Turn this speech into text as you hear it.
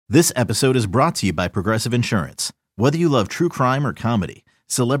This episode is brought to you by Progressive Insurance. Whether you love true crime or comedy,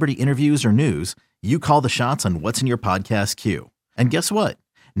 celebrity interviews or news, you call the shots on what's in your podcast queue. And guess what?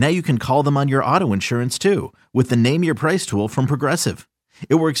 Now you can call them on your auto insurance too with the Name Your Price tool from Progressive.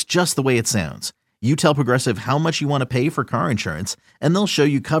 It works just the way it sounds. You tell Progressive how much you want to pay for car insurance, and they'll show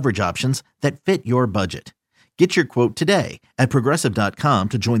you coverage options that fit your budget. Get your quote today at Progressive.com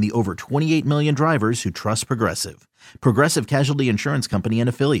to join the over 28 million drivers who trust Progressive. Progressive Casualty Insurance Company and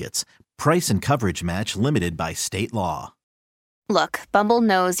Affiliates. Price and coverage match limited by state law. Look, Bumble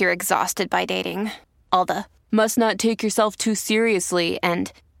knows you're exhausted by dating. All the, must not take yourself too seriously,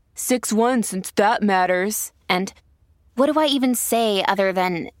 and 6'1" since that matters, and what do I even say other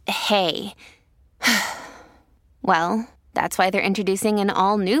than, hey? Well, that's why they're introducing an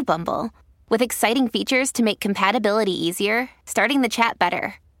all-new Bumble, with exciting features to make compatibility easier, starting the chat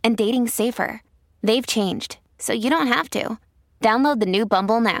better, and dating safer. They've changed, so you don't have to. Download the new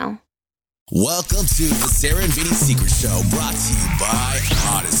Bumble now. Welcome to the Sarah and Vinny Secret Show, brought to you by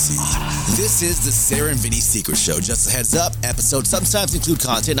Odyssey. This is the Sarah and Vinny Secret Show. Just a heads up, episodes sometimes include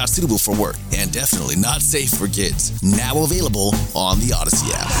content not suitable for work and definitely not safe for kids. Now available on the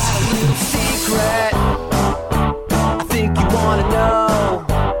Odyssey app. Got a little secret I think you want to know.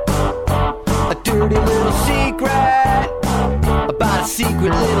 A dirty little secret about a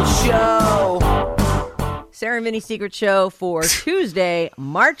secret little show. Sarah and Vinny Secret Show for Tuesday,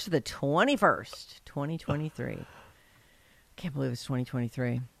 March the 21st, 2023. Can't believe it's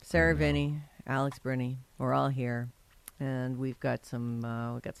 2023. Sarah, Vinny, Alex, Brittany, we're all here, and we've got some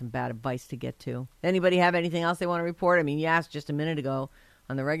bad advice to get to. Anybody have anything else they want to report? I mean, you asked just a minute ago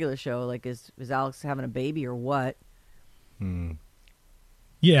on the regular show, like, is Alex having a baby or what?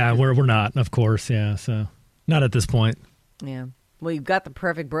 Yeah, we're not, of course. Yeah, so not at this point. Yeah. Well, you've got the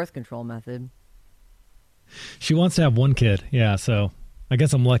perfect birth control method. She wants to have one kid. Yeah, so I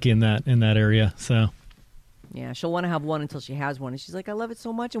guess I'm lucky in that area. So yeah, she'll want to have one until she has one, and she's like, "I love it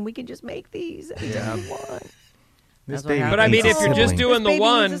so much, and we can just make these anytime we want." But I mean, if you're just doing the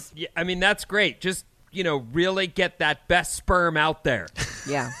one, I mean, that's great. Just really get that best sperm out there.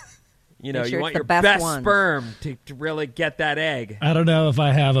 Yeah. You want your best sperm to really get that egg. I don't know if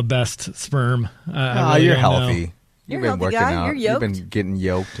I have a best sperm. You're healthy. Know. You've You're been working guy. out. You're yoked. You've been getting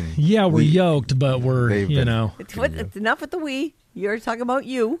yoked. And yeah, we're yoked, but we're, It's enough with the we. You're talking about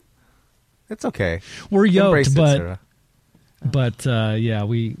you. It's okay. We're yoked, Sarah. but yeah,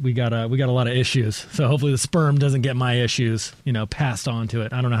 we got a lot of issues. So hopefully the sperm doesn't get my issues, passed on to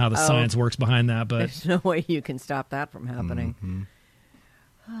it. I don't know how the science works behind that, but there's no way you can stop that from happening. Mm-hmm.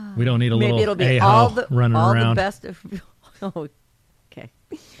 We don't need a Maybe little it'll be a-hole running all around. The best of. Oh, okay.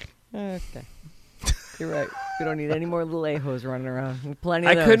 You're right. We don't need any more little a-hoes running around. Plenty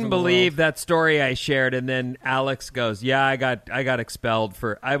of those. I couldn't believe that story I shared, and then Alex goes, "Yeah, I got expelled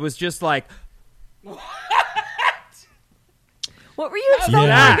for." I was just like, "What? What were you expelled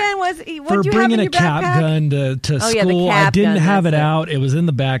for again? For bringing a cap gun to school. I didn't have it out. It was in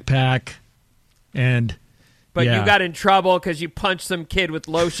the backpack, and you got in trouble because you punched some kid with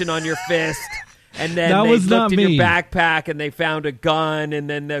lotion on your fist. And then they looked in your backpack and they found a gun, and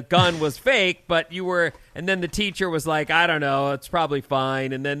then the gun was fake, and then the teacher was like, I don't know, it's probably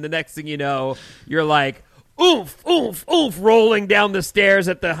fine. And then the next thing you know, you're like, oof, oof, oof, rolling down the stairs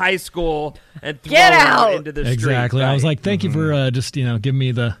at the high school and thrown out into the street. Exactly. Right? I was like, thank you for just, giving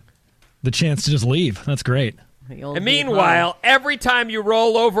me the chance to just leave. That's great. And meanwhile, every time you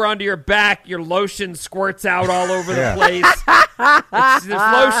roll over onto your back, your lotion squirts out all over the place. There's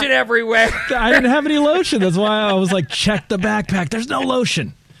lotion everywhere. I didn't have any lotion. That's why I was like, check the backpack. There's no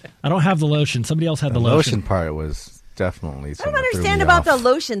lotion. I don't have the lotion. Somebody else had the lotion. Lotion part was definitely. I don't understand about the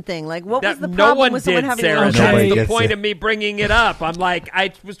lotion thing. Like, what was the problem with someone having Sarah. lotion? That was the point of me bringing it up. I'm like,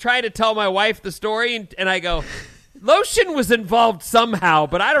 I was trying to tell my wife the story, and I go, lotion was involved somehow,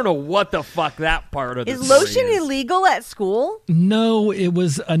 but I don't know what the fuck that part of the story is. Is lotion illegal at school? No, it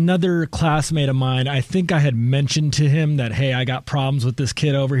was another classmate of mine. I think I had mentioned to him that, hey, I got problems with this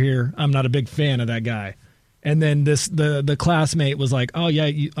kid over here. I'm not a big fan of that guy. And then the classmate was like, oh,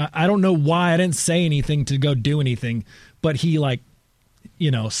 yeah, I don't know why I didn't say anything to go do anything, but he,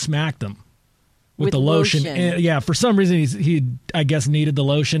 smacked him with the lotion. And, yeah, for some reason, he, I guess, needed the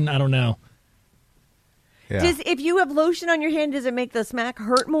lotion. I don't know. Yeah. If you have lotion on your hand, does it make the smack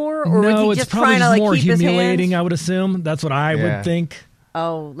hurt more? Or no, was he just it's probably trying to like more keep his humiliating, hands? I would assume. That's what I would think.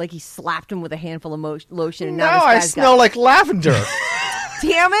 Oh, like he slapped him with a handful of lotion. And no, now I smell like lavender.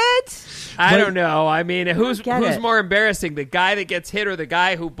 Damn it! I don't know. I mean, who's more embarrassing, the guy that gets hit or the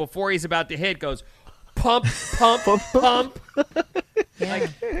guy who, before he's about to hit, goes pump, pump, pump? Like,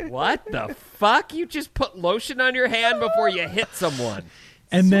 what the fuck? You just put lotion on your hand before you hit someone.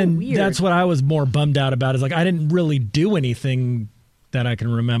 And So then weird. that's what I was more bummed out about is like, I didn't really do anything that I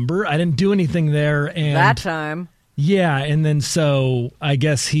can remember. I didn't do anything there. And that time. yeah. And then so I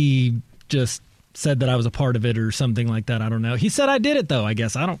guess he just said that I was a part of it or something like that. I don't know. He said I did it though, I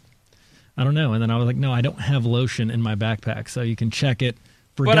guess. I don't know. And then I was like, no, I don't have lotion in my backpack. So you can check it.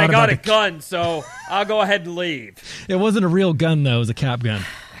 But I got a gun, so I'll go ahead and leave. It wasn't a real gun though. It was a cap gun.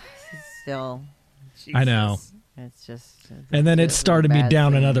 Still, I know. it's just. And then it it's a started me bad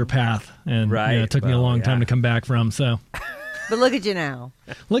down thing. another path. And Right. it took me a Well, long time yeah. to come back from. So But look at you now,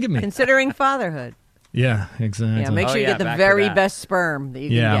 look at me. considering fatherhood. Yeah, exactly. Yeah, make sure you get the back to very that. best sperm that you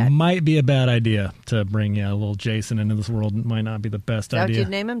Yeah, can get. might be a bad idea to bring a little Jason into this world. It might not be the best Is that what idea. you'd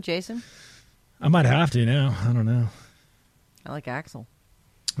name him, Jason? I might have to now. I don't know. I like Axel.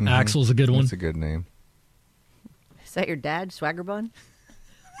 Axel's a good one. That's a good name. Is that your dad, Swagger Bun?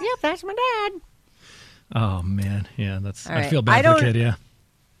 Yep, that's my dad. Oh man, yeah, that's. All I right. feel I bad for the don't- kid. Yeah,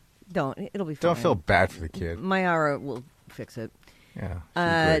 Don't. It'll be fine. Don't feel bad for the kid. Mayara will fix it. Yeah. she's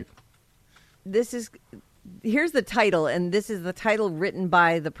Uh, great. This is. Here's the title, and this is the title written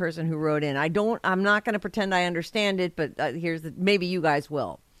by the person who wrote in. I'm not going to pretend I understand it, but here's the. Maybe you guys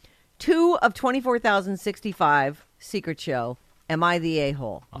will. 2 of 24,065 Secret Show. Am I the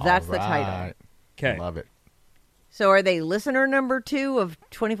a-hole? That's the title. Alright. Okay. Love it. So are they listener number 2 of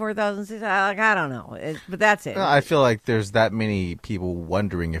 24,006? I don't know, but that's it. No, I feel like there's that many people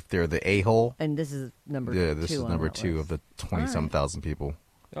wondering if they're the a-hole. And this is number 2. Yeah, this is on number that 2 list. of the 20-some thousand people.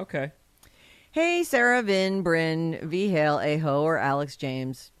 Okay. Hey, Sarah, Vin, Bryn, V. Hale, Aho, or Alex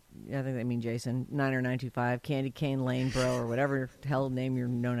James. I think they mean Jason. 90925, Candy Cane Lane, bro, or whatever the hell name you're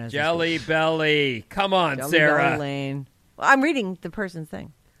known as. Jelly Belly. Come on, Jelly Sarah. Belly Lane. Well, I'm reading the person's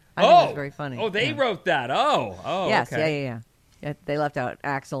thing. I think it's very funny. Oh, they Yeah. wrote that. Oh, Yes, okay. yeah. They left out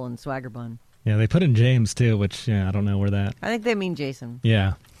Axel and Swagger Bun. yeah. They put in James too, which I don't know where that. I think they mean Jason.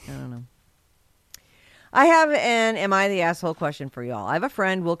 Yeah, I don't know. I have an am I the asshole question for y'all. I have a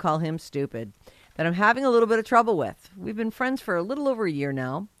friend, we'll call him Stupid, that I'm having a little bit of trouble with. We've been friends for a little over a year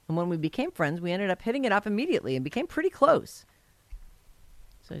now, and when we became friends, we ended up hitting it off immediately and became pretty close.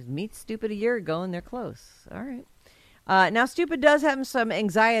 So meet Stupid a year ago, and they're close. All right. Now, Stupid does have some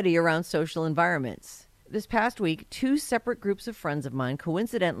anxiety around social environments. This past week, 2 separate groups of friends of mine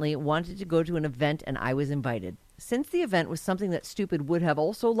coincidentally wanted to go to an event, and I was invited. Since the event was something that Stupid would have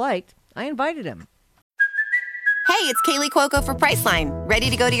also liked, I invited him. Hey, it's Kaylee Cuoco for Priceline. Ready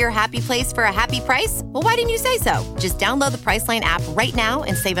to go to your happy place for a happy price? Well, why didn't you say so? Just download the Priceline app right now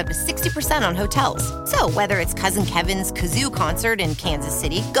and save up to 60% on hotels. So whether it's Cousin Kevin's Kazoo concert in Kansas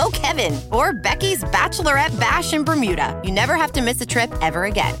City, go Kevin, or Becky's Bachelorette Bash in Bermuda, you never have to miss a trip ever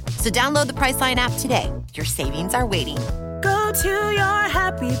again. So download the Priceline app today. Your savings are waiting. Go to your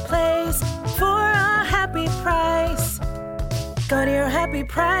happy place for a happy price. Go to your happy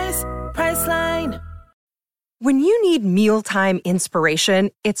price, Priceline. When you need mealtime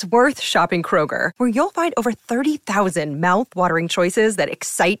inspiration, it's worth shopping Kroger, where you'll find over 30,000 mouthwatering choices that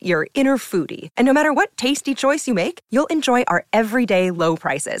excite your inner foodie. And no matter what tasty choice you make, you'll enjoy our everyday low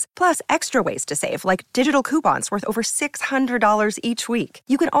prices, plus extra ways to save, like digital coupons worth over $600 each week.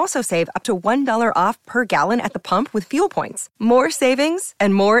 You can also save up to $1 off per gallon at the pump with fuel points. More savings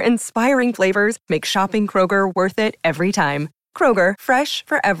and more inspiring flavors make shopping Kroger worth it every time. Kroger, fresh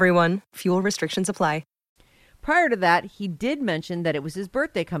for everyone. Fuel restrictions apply. Prior to that, he did mention that it was his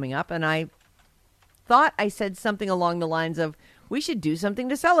birthday coming up, and I thought I said something along the lines of, we should do something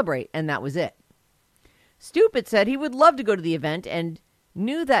to celebrate, and that was it. Stupid said he would love to go to the event and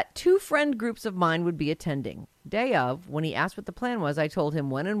knew that 2 friend groups of mine would be attending. Day of, when he asked what the plan was, I told him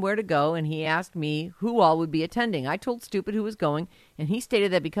when and where to go, and he asked me who all would be attending. I told Stupid who was going, and he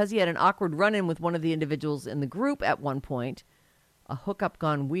stated that because he had an awkward run-in with one of the individuals in the group at one point, a hookup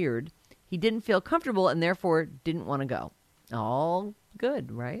gone weird, he didn't feel comfortable and therefore didn't want to go. All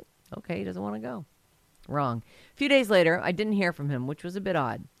good, right? Okay, he doesn't want to go. Wrong. A few days later, I didn't hear from him, which was a bit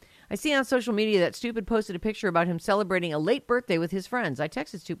odd. I see on social media that Stupid posted a picture about him celebrating a late birthday with his friends. I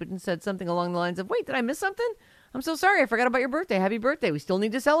texted Stupid and said something along the lines of, wait, did I miss something? I'm so sorry. I forgot about your birthday. Happy birthday. We still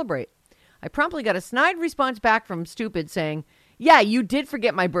need to celebrate. I promptly got a snide response back from Stupid saying, yeah, you did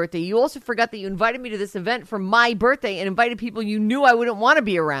forget my birthday. You also forgot that you invited me to this event for my birthday and invited people you knew I wouldn't want to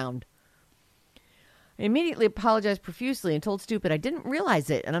be around. I immediately apologized profusely and told Stupid I didn't realize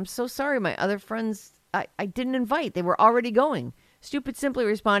it, and I'm so sorry my other friends I didn't invite. They were already going. Stupid simply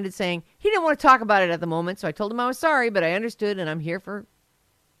responded saying he didn't want to talk about it at the moment, so I told him I was sorry, but I understood, and I'm here for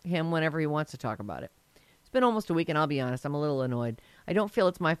him whenever he wants to talk about it. It's been almost a week, and I'll be honest, I'm a little annoyed. I don't feel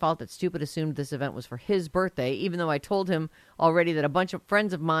it's my fault that Stupid assumed this event was for his birthday, even though I told him already that a bunch of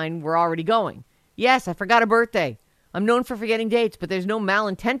friends of mine were already going. Yes, I forgot a birthday. I'm known for forgetting dates, but there's no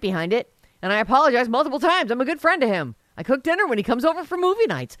malintent behind it. And I apologize multiple times. I'm a good friend to him. I cook dinner when he comes over for movie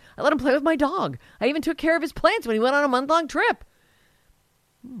nights. I let him play with my dog. I even took care of his plants when he went on a month-long trip.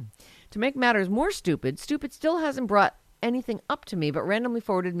 To make matters more stupid still hasn't brought anything up to me, but randomly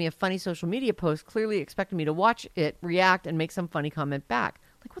forwarded me a funny social media post, clearly expecting me to watch it, react, and make some funny comment back.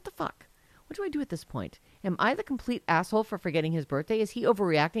 Like, what the fuck? What do I do at this point? Am I the complete asshole for forgetting his birthday? Is he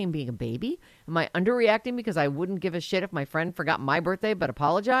overreacting and being a baby? Am I underreacting because I wouldn't give a shit if my friend forgot my birthday but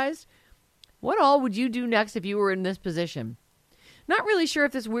apologized? What all would you do next if you were in this position? Not really sure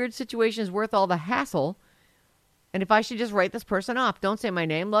if this weird situation is worth all the hassle, and if I should just write this person off. Don't say my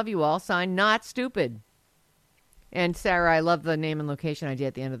name. Love you all. Signed, Not Stupid. And Sarah, I love the name and location ID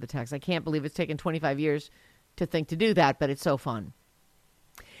at the end of the text. I can't believe it's taken 25 years to think to do that, but it's so fun.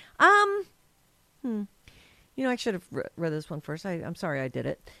 You know, I should have read this one first. I'm sorry I did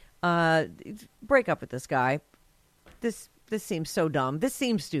it. Break up with this guy. This seems so dumb. This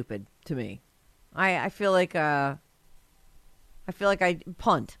seems stupid to me. I feel like I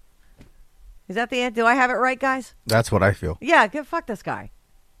punt. Is that the end? Do I have it right, guys? That's what I feel. Yeah, fuck this guy.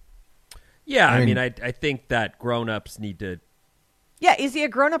 Yeah, I mean, I think that grown-ups need to... Yeah, is he a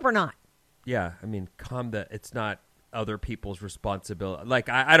grown-up or not? Yeah, I mean, it's not other people's responsibility. Like,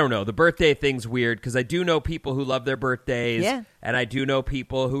 I don't know. The birthday thing's weird because I do know people who love their birthdays. Yeah. And I do know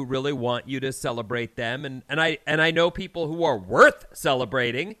people who really want you to celebrate them. And I know people who are worth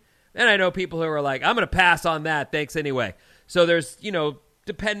celebrating. And I know people who are like, I'm going to pass on that. Thanks anyway. So there's,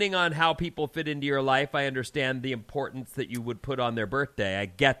 depending on how people fit into your life, I understand the importance that you would put on their birthday. I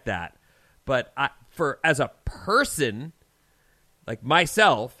get that. But as a person, like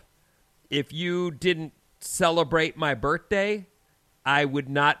myself, if you didn't celebrate my birthday, I would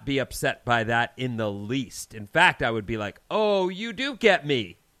not be upset by that in the least. In fact, I would be like, oh, you do get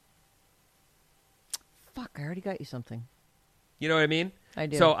me. Fuck, I already got you something. You know what I mean? I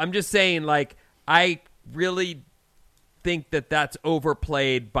do. So I'm just saying, like, I really think that that's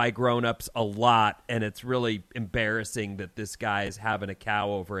overplayed by grown-ups a lot, and it's really embarrassing that this guy is having a cow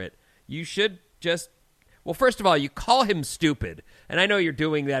over it. You should just, well, first of all, you call him stupid. And I know you're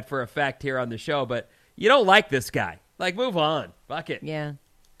doing that for effect here on the show, but you don't like this guy. Like, move on. Fuck it. Yeah.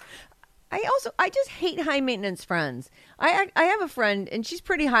 I just hate high maintenance friends. I have a friend and she's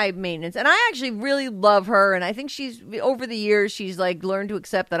pretty high maintenance, and I actually really love her. And I think over the years, she's like learned to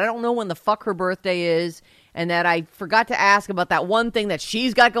accept that I don't know when the fuck her birthday is, and that I forgot to ask about that one thing that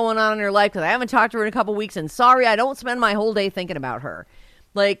she's got going on in her life because I haven't talked to her in a couple weeks. And sorry, I don't spend my whole day thinking about her.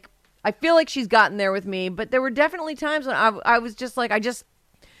 Like, I feel like she's gotten there with me, but there were definitely times when I was just like, I just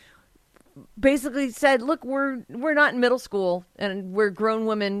basically said, look, we're not in middle school, and we're grown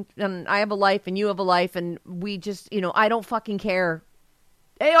women, and I have a life and you have a life, and we just, I don't fucking care.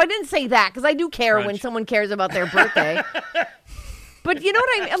 I didn't say that because I do care when someone cares about their birthday. But you know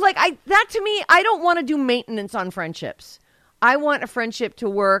what I mean? Like, that to me, I don't want to do maintenance on friendships. I want a friendship to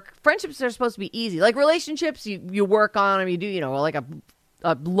work. Friendships are supposed to be easy. Like relationships, you work on them. You do, like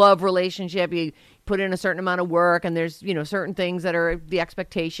a love relationship. You put in a certain amount of work, and there's, certain things that are the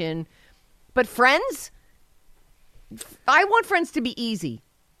expectation. But friends, I want friends to be easy.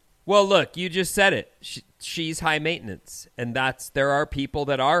 Well, look, you just said it. She's high maintenance, and there are people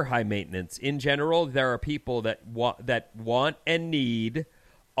that are high maintenance. In general, there are people that want and need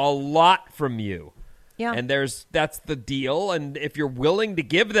a lot from you. Yeah. And that's the deal. And if you're willing to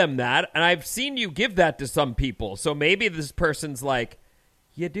give them that, and I've seen you give that to some people. So maybe this person's like,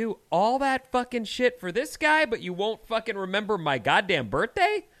 you do all that fucking shit for this guy, but you won't fucking remember my goddamn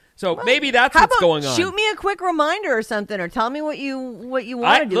birthday? So maybe that's what's going on. Shoot me a quick reminder or something, or tell me what you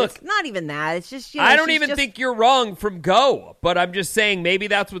want to do. Look, it's not even that. It's just, I don't even think you're wrong from go, but I'm just saying maybe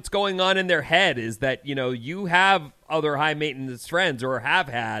that's what's going on in their head is that, you have other high maintenance friends or have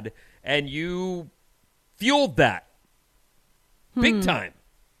had, and you fueled that big time.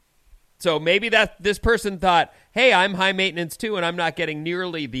 So maybe this person thought, hey, I'm high maintenance too, and I'm not getting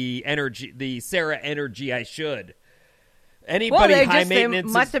nearly the energy, the Sarah energy I should. Anybody high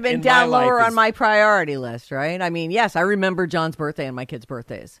maintenance must have been down lower on my priority list, right? I mean, yes, I remember John's birthday and my kids'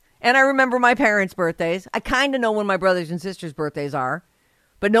 birthdays. And I remember my parents' birthdays. I kind of know when my brothers and sisters' birthdays are.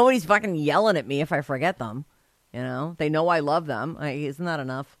 But nobody's fucking yelling at me if I forget them. They know I love them. Isn't that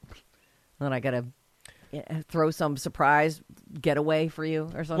enough? Then I got to throw some surprise getaway for you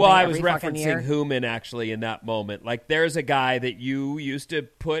or something. Well, I was referencing Hooman actually in that moment. Like, there's a guy that you used to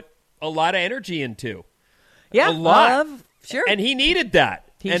put a lot of energy into. Yeah, a lot. Sure. And he needed that.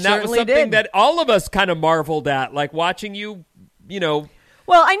 And that was something that all of us kind of marveled at, like watching you, Well,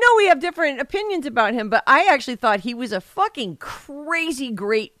 I know we have different opinions about him, but I actually thought he was a fucking crazy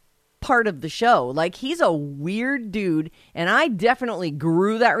great part of the show. Like, he's a weird dude, and I definitely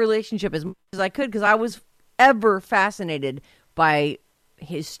grew that relationship as much as I could because I was ever fascinated by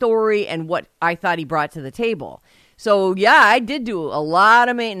his story and what I thought he brought to the table. So, yeah, I did do a lot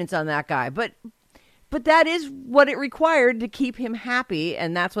of maintenance on that guy, but that is what it required to keep him happy,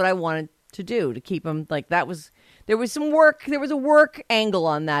 and that's what I wanted to do, to keep him like that. There was some work. There was a work angle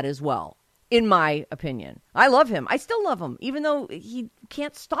on that as well, in my opinion. I love him. I still love him, even though he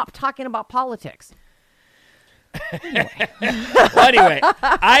can't stop talking about politics. Anyway,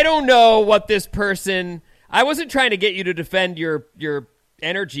 I don't know what this person... I wasn't trying to get you to defend your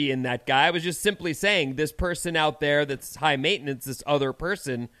energy in that guy. I was just simply saying this person out there that's high maintenance, this other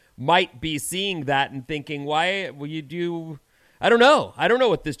person, might be seeing that and thinking, why will you do... I don't know. I don't know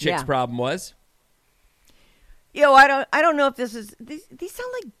what this chick's problem was. I don't know if this is... These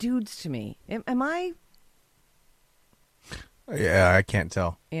sound like dudes to me. Am I... Yeah, I can't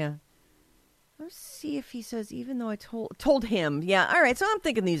tell. Yeah. Let's see if he says, even though I told him. Yeah, all right. So I'm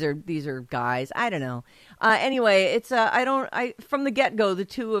thinking these are guys. I don't know. Anyway, it's from the get-go, the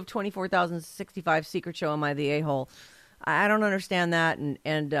 2 of 24,065 Secret Show, Am I the A-hole? I don't understand that,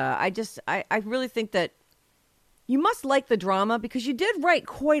 and I really think that you must like the drama because you did write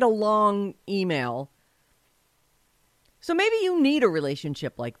quite a long email. So maybe you need a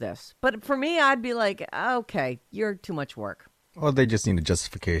relationship like this. But for me, I'd be like, okay, you're too much work. Well, they just need a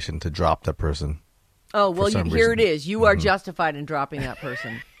justification to drop that person. Oh, well, here it is. You are justified in dropping that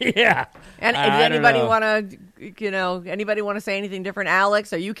person. Yeah. And does anybody want to say anything different?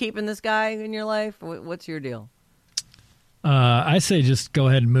 Alex, are you keeping this guy in your life? What's your deal? I say just go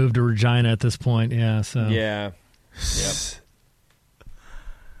ahead and move to Regina at this point. Yeah. So. Yeah.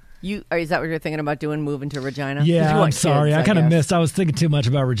 Yep. Is that what you're thinking about doing, moving to Regina? Yeah, I'm sorry. I kind of missed. I was thinking too much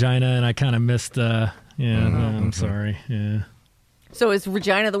about Regina, and I kind of missed. I'm sorry. Yeah. So is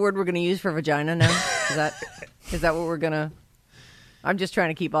Regina the word we're going to use for vagina now? Is that what we're going to? I'm just trying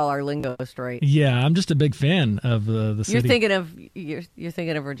to keep all our lingo straight. Yeah, I'm just a big fan of the city. You're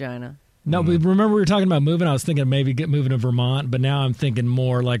thinking of Regina. No, but remember we were talking about moving. I was thinking maybe moving to Vermont, but now I'm thinking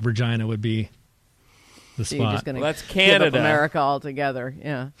more like Regina would be the spot. You're just gonna that's Canada. Give up America altogether.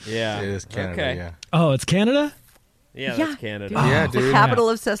 Yeah. Yeah. It is Canada. Okay. Yeah. Oh, it's Canada? Yeah, that's Canada. Dude. Yeah, dude. The capital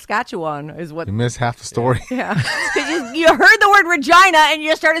of Saskatchewan is what. You missed half the story. Yeah. you heard the word Regina and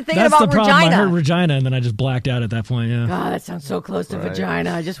you started thinking That's about the problem. Regina. I heard Regina and then I just blacked out at that point. Yeah. God, that sounds so close to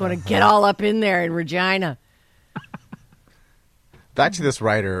vagina. I just want to get all up in there in Regina. Back to this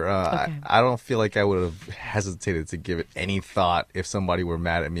writer, I don't feel like I would have hesitated to give it any thought if somebody were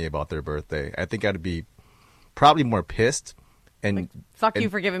mad at me about their birthday. I think I'd be probably more pissed and fuck you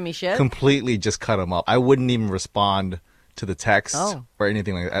for giving me shit. Completely just cut them up. I wouldn't even respond to the text or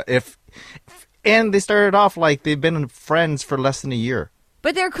anything like that. And they started off like they've been friends for less than a year.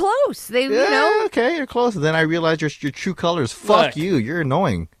 But they're close. Okay, you're close. And then I realized your true colors. Fuck you. You're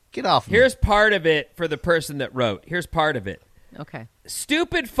annoying. Get off me. Here's part of it for the person that wrote. Here's part of it. Okay.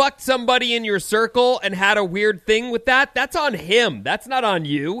 Stupid fucked somebody in your circle and had a weird thing with that. That's on him. That's not on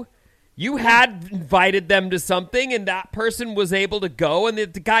you. You had invited them to something and that person was able to go and the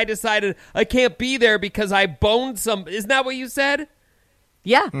guy decided, I can't be there because I boned some. Isn't that what you said?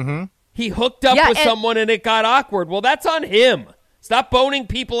 Yeah. Mm-hmm. He hooked up with someone and it got awkward. Well, that's on him. Stop boning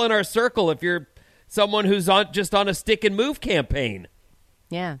people in our circle if you're someone who's just on a stick and move campaign.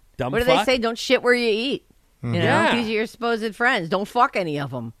 Yeah. Dumb what do fuck. they say? Don't shit where you eat. Mm-hmm. You know, these are your supposed friends. Don't fuck any of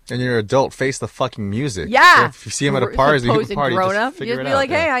them. And you're an adult. Face the fucking music. Yeah. So if you see him at a party, grown up, figure just it be out,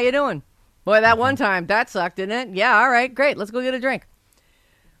 like, hey, how you doing? Boy, that one time, that sucked, didn't it? Yeah, all right, great. Let's go get a drink.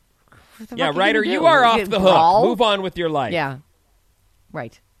 Yeah, Ryder, you are off the hook. Move on with your life. Yeah.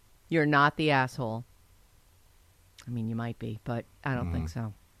 Right. You're not the asshole. I mean, you might be, but I don't think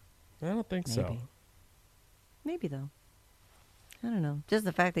so. I don't think so. Maybe, though. I don't know. Just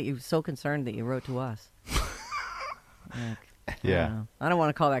the fact that you're so concerned that you wrote to us. Yeah. I don't want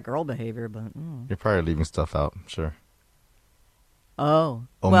to call that girl behavior, but... You're probably leaving stuff out, I'm sure. Oh.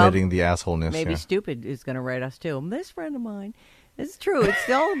 Omitting the assholeness. Maybe Stupid is going to write us, too. This friend of mine. It's true. It's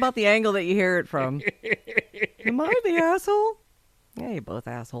all about the angle that you hear it from. Am I the asshole? Yeah, you're both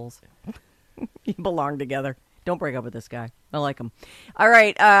assholes. You belong together. Don't break up with this guy. I like him. All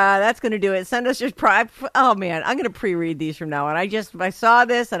right, that's going to do it. Send us your Oh, man, I'm going to pre-read these from now on. I saw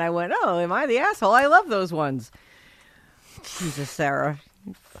this, and I went, oh, am I the asshole? I love those ones. Jesus, Sarah.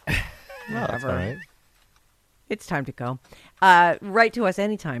 That's all right. It's time to go. Write to us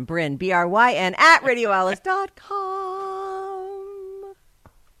anytime. Bryn, BRYN, @RadioAlice.com.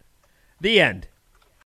 The end.